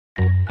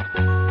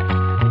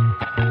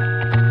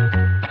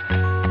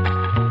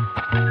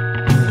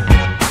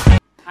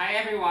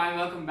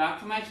welcome back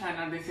to my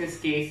channel. This is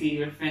Casey,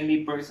 your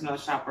friendly personal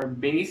shopper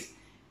based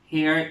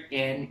here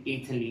in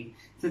Italy.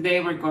 Today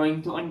we're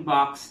going to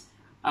unbox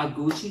a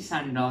Gucci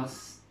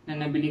sandals na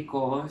nabili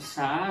ko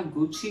sa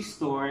Gucci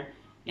store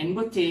and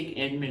boutique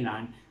in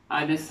Milan.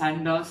 The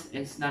sandals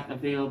is not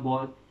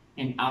available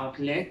in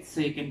outlets,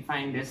 so you can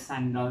find the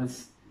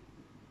sandals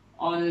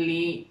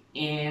only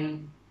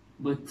in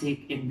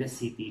boutique in the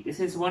city.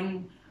 This is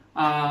one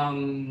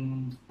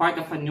part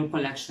of a new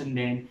collection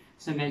din.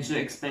 So medyo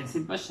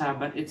expensive pa siya,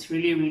 but it's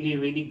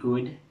really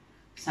good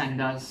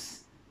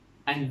sandals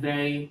and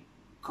very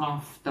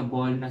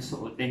comfortable na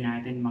suotin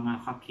natin mga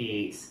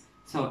ka-case.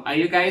 So are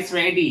you guys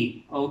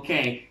ready?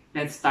 Okay,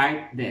 let's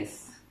start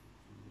this.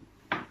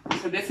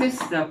 So this is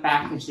the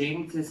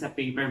packaging. This is a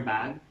paper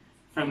bag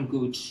from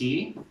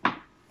Gucci.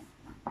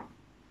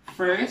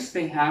 First,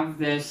 they have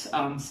this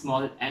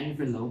small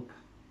envelope.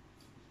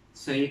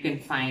 So you can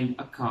find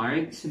a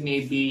card. So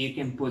maybe you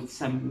can put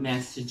some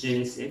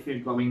messages if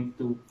you're going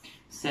to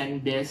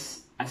send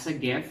this as a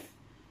gift.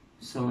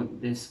 So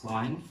this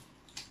one.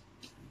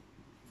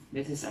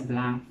 This is a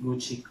blank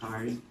Gucci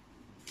card.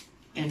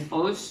 And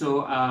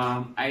also,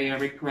 I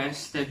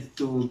requested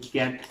to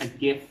get a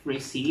gift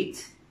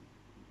receipt.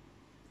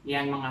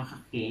 Yan mga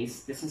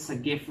ka-case. This is a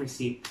gift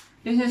receipt.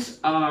 This is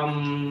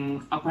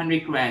upon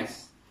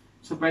request.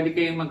 So pwede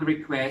kayong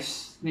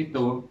mag-request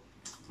nito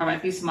para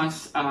at least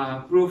mas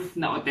proof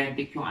na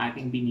authentic yung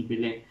ating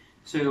binibili.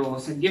 So,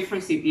 sa gift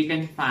receipt, you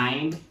can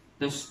find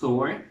the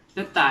store,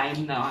 the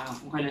time na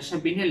kung kailan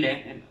siya binili,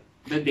 and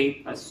the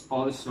date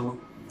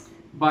also.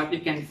 But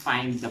you can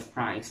find the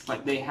price.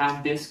 But they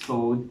have this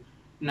code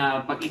na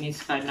pag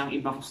in-scan ng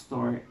ibang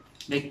store,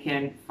 they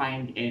can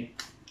find it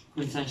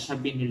kung saan siya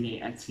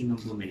binili at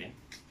sinong bumili.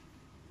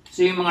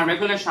 So, yung mga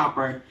regular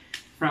shopper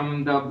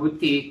from the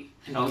boutique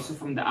and also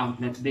from the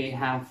outlet, they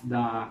have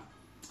the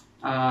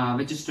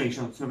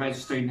registration. So,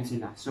 registered na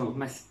sila. So,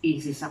 mas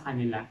easy sa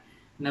kanila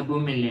na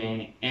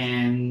bumili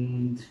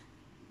and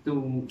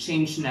to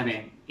change na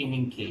rin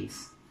in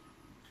case.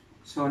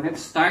 So, let's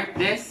start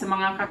this sa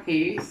mga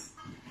ka-case.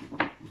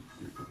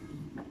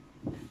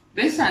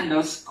 This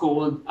sandals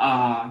called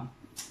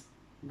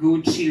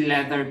Gucci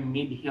leather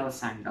mid-heel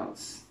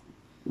sandals.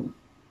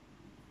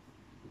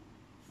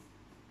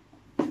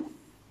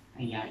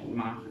 Ayan, yung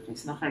mga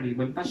ka-case.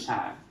 Naka-ribbon pa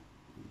siya.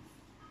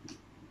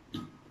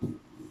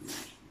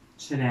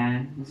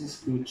 This is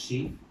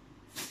Gucci.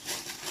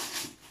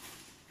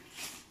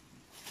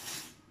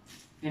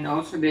 And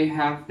also they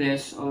have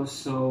this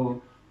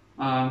also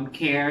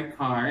care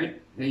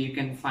card that you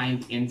can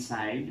find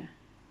inside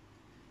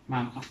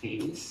mga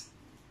ka-case.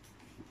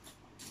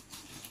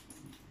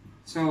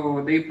 So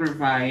they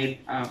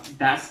provide a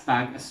dust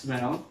bag as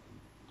well.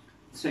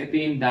 So ito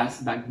yung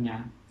dust bag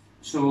niya.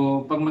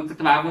 So pag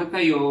magta-travel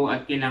kayo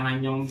at kailangan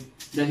yung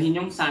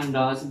dalhin yung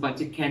sandals but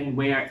you can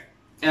wear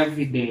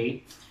every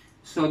day,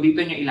 so,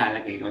 dito nyo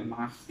ilalagay doon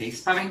mga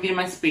ka-case. Para hindi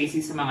naman spacey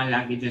sa mga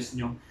luggages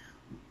nyo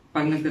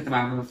pag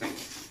nagtatravel kayo.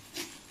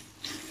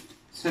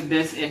 So,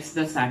 this is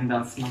the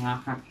sandals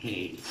mga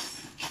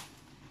ka-case.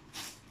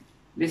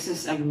 This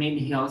is a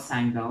mid-heel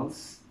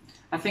sandals.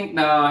 I think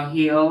the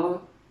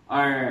heel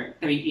are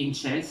 3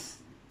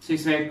 inches. So,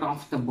 it's very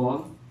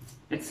comfortable.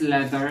 It's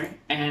leather.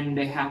 And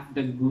they have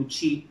the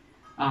Gucci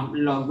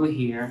logo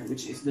here,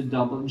 which is the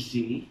double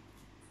G.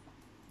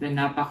 Then,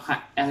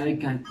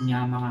 napaka-elegant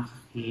niya mga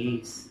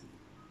ka-case.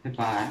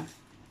 Diba?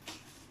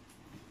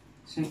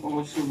 So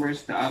also,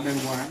 where's the other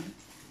one?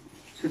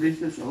 So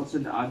this is also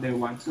the other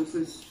one. So this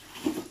is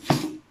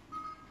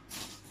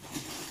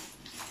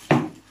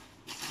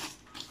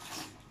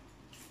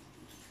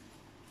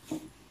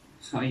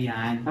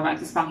ayan. Para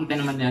at least pakita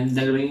naman yan,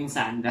 dalawa yung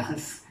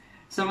sandals.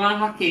 So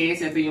mga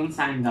ka-case, ito yung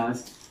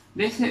sandals.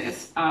 This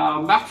is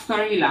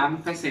backstory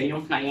lang kasi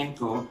yung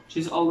client ko,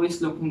 she's always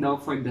looking daw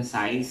for the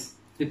size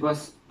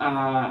because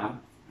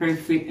her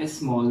feet is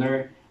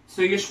smaller. So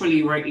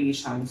usually we're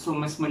Asian, so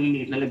mas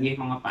maliliit lalagay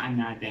yung mga paan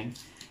natin.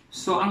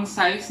 So ang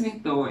size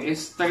nito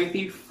is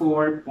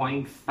 34.5.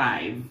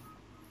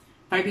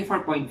 34.5.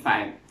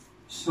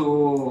 So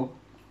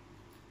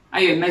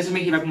ayun, medyo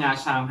mahirap nga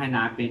siyang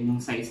hanapin yung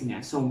size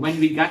niya. So when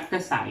we got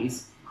the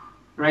size,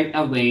 right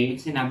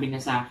away, sinabi niya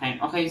sa akin,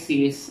 okay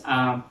sis,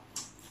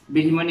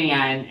 bilhin mo na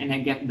yan and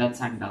I get that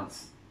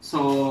sandals.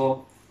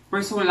 So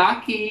we're so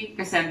lucky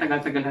kasi ang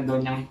tagal-tagal na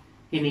doon niyang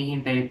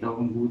hinihintay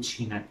itong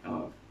Gucci na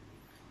to.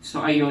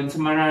 So, ayun.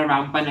 So,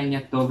 mararampa na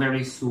niya to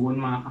very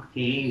soon, mga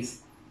ka-case.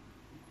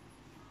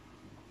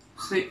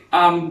 So,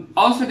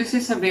 also, this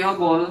is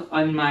available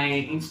on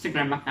my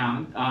Instagram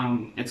account.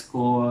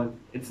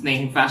 It's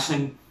named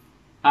Fashion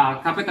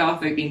Capital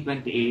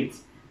 1328.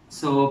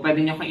 So, pwede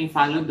niyo kong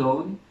i-follow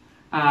doon.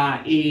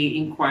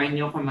 I-inquire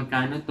niyo kung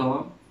magkano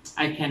to.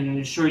 I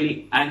can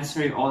surely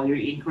answer all your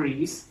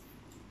inquiries.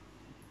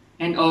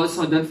 And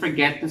also, don't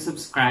forget to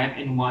subscribe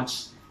and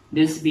watch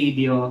this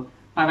video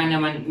para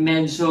naman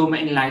medyo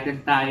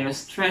ma-enlighten tayo.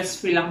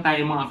 Stress-free lang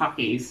tayo mga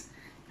ka-case.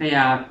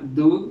 Kaya,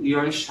 do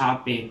your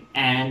shopping.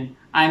 And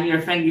I'm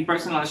your friendly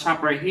personal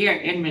shopper here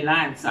in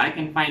Milan. So I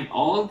can find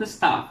all the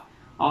stuff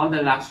all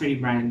the luxury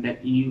brand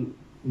that you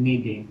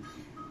needing.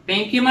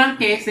 Thank you mga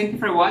cakes. Thank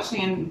you for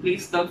watching, and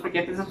please don't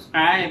forget to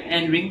subscribe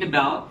and ring the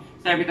bell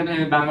so every time na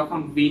may bago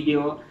akong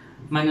video,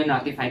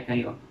 mano-notify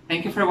kayo.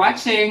 Thank you for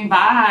watching.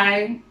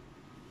 Bye!